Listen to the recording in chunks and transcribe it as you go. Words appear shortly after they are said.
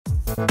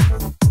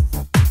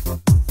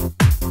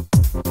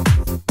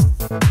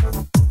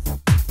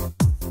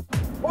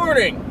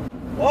Morning!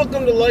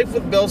 Welcome to Life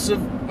with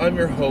BillSiff. I'm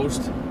your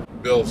host,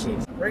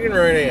 BillSiff. Friggin'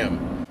 right I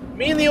am.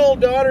 Me and the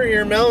old daughter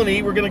here,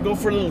 Melanie, we're gonna go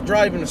for a little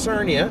drive into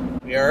Sarnia.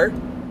 We are.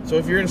 So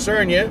if you're in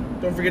Sarnia,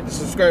 don't forget to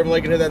subscribe,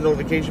 like, and hit that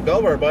notification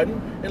bell bar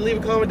button, and leave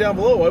a comment down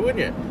below. Why wouldn't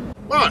you?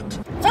 What?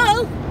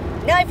 So,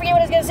 now I forget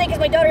what I was gonna say because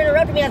my daughter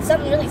interrupted me on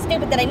something really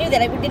stupid that I knew that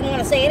I didn't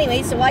want to say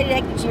anyway. So why the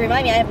heck did she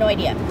remind me? I have no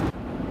idea.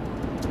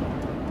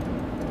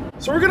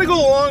 So we're gonna go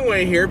a long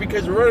way here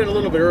because we're running a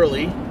little bit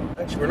early.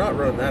 Actually, we're not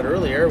running that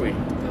early, are we?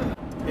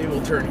 Maybe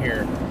we'll turn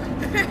here.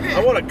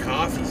 I want a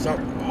coffee,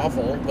 something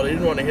awful, but I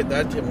didn't want to hit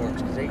that Tim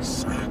Hortons because they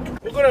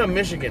suck. We'll go down to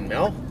Michigan,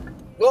 Mel.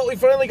 Well, we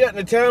finally got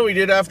into town. We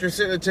did after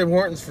sitting at Tim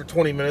Hortons for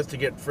 20 minutes to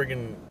get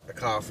friggin' a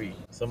coffee.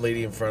 Some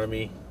lady in front of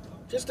me,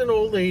 just an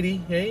old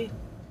lady, hey?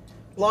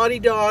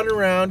 Lottie-dawing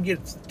around,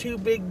 gets 2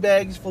 big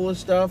bags full of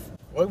stuff.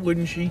 Why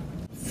wouldn't she?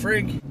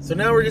 Frig. So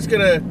now we're just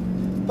gonna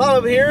pop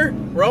up here.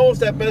 We're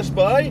almost at Best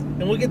Buy,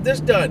 and we'll get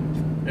this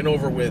done and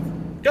over with.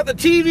 Got the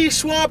TV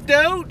swapped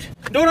out.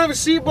 Don't have a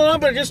seatbelt on,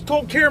 but I just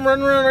told Karen I'm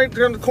running around right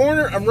around the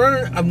corner. I'm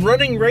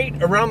running right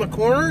around the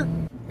corner,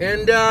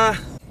 and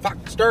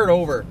fuck, start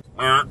over.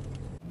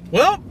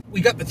 Well,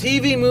 we got the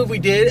TV move we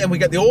did, and we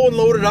got the old one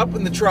loaded up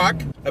in the truck.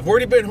 I've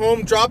already been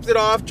home, dropped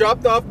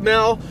off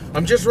Mel.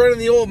 I'm just running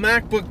the old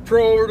MacBook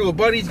Pro over to a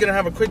buddy. He's gonna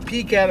have a quick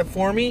peek at it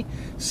for me.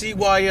 See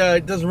why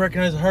it doesn't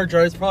recognize the hard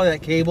drive. It's probably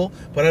that cable,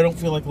 but I don't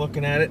feel like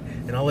looking at it,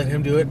 and I'll let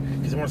him do it,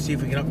 because I want to see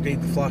if we can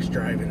update the flash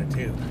drive in it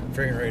too.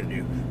 Figuring right to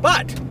do.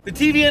 But, the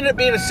TV ended up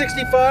being a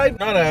 65,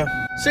 not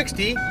a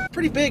 60.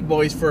 Pretty big,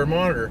 boys, for a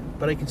monitor,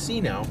 but I can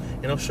see now,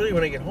 and I'll show you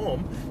when I get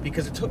home,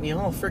 because it took me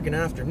all friggin'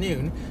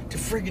 afternoon to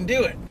friggin'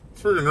 do it.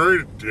 Friggin'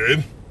 right it did.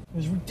 It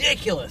was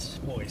ridiculous,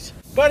 boys.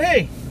 But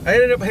hey, I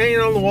ended up hanging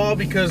on the wall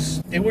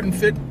because it wouldn't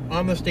fit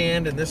on the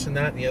stand and this and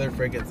that and the other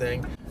friggin'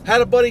 thing.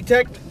 Had a buddy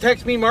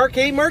text me, Mark,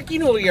 hey Mark, you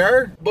know who you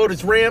are, about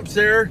his ramps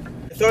there.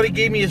 I thought he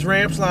gave me his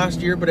ramps last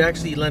year, but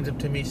actually he lent them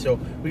to me, so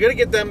we gotta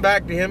get them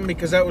back to him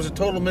because that was a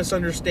total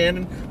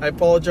misunderstanding. I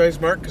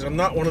apologize, Mark, because I'm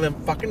not one of them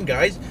fucking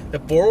guys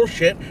that borrow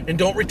shit and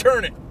don't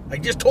return it. I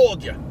just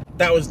told you.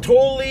 That was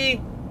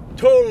totally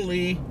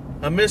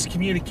a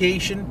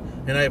miscommunication,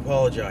 and I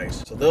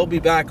apologize. So they'll be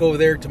back over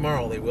there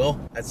tomorrow, they will,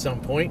 at some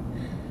point.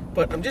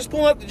 But I'm just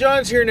pulling up the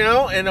Johns here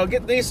now, and I'll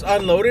get these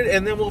unloaded,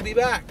 and then we'll be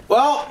back.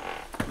 Well,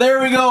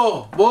 there we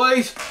go,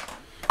 boys,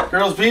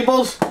 girls,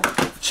 peoples.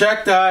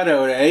 Check that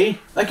out, eh?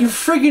 I can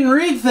friggin'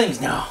 read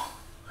things now,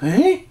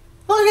 eh?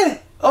 Look at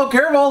it. Oh,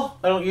 careful.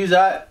 I don't use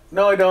that.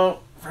 No, I don't.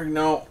 Friggin'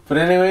 no. But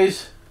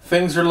anyways,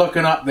 things are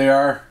looking up. They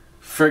are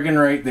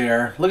friggin' right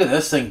there. Look at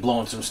this thing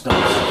blowing some snow.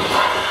 Look at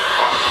it.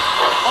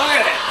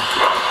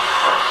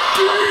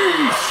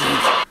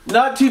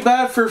 Not too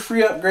bad for a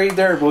free upgrade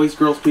there, boys,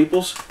 girls,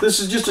 peoples. This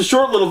is just a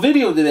short little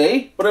video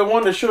today, but I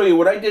wanted to show you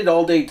what I did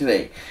all day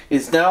today.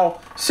 It's now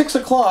 6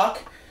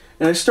 o'clock,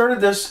 and I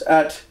started this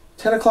at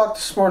 10 o'clock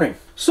this morning.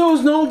 So it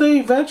was an all-day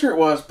adventure it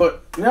was,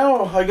 but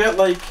now I got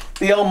like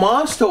the El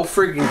Monsto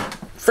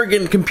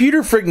friggin'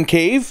 computer friggin'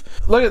 cave.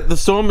 Look at the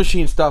sewing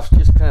machine stuff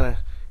just kind of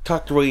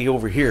tucked away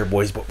over here,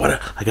 boys, but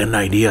I got an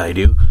idea I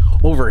do.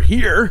 Over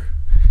here,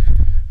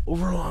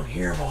 over along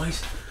here,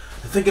 boys,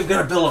 I think I'm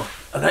gonna build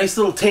a nice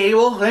little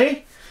table,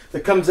 hey?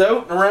 That comes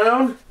out and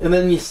around, and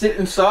then you sit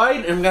inside,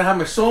 and I'm gonna have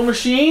my sewing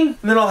machine,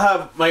 and then I'll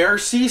have my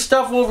RC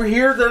stuff over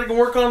here that I can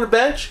work on the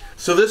bench.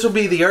 So this will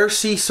be the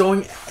RC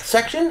sewing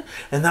section,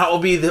 and that will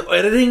be the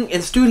editing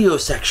and studio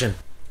section.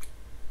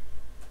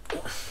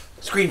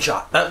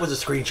 Screenshot. That was a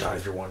screenshot,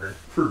 if you're wondering.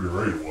 Friggin'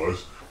 right it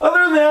was.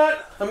 Other than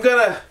that, I'm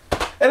gonna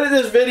edit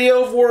this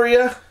video for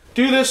you.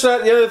 Do this,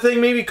 that, and the other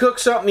thing. Maybe cook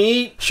something to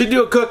eat. Should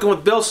do a cooking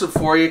with BillSiff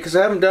for you, because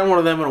I haven't done one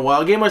of them in a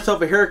while. I gave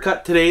myself a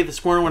haircut today,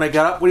 this morning when I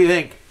got up. What do you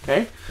think?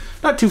 Okay?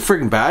 Not too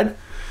friggin' bad.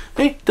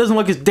 Hey, doesn't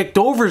look as dicked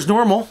over as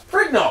normal.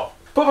 Frig no.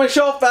 Put my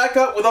shelf back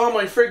up with all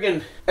my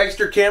friggin'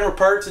 extra camera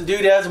parts and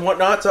doodads and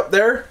whatnots up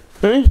there.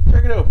 Hey,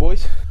 check it out,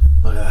 boys.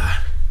 Look at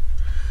that.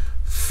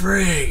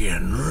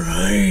 Friggin'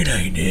 right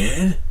I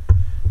did.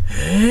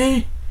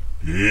 Hey?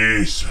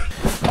 Yes.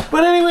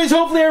 But anyways,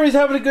 hopefully everybody's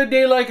having a good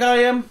day like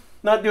I am.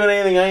 Not doing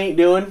anything I ain't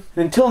doing.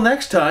 Until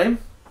next time,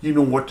 You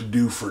know what to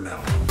do for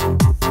now.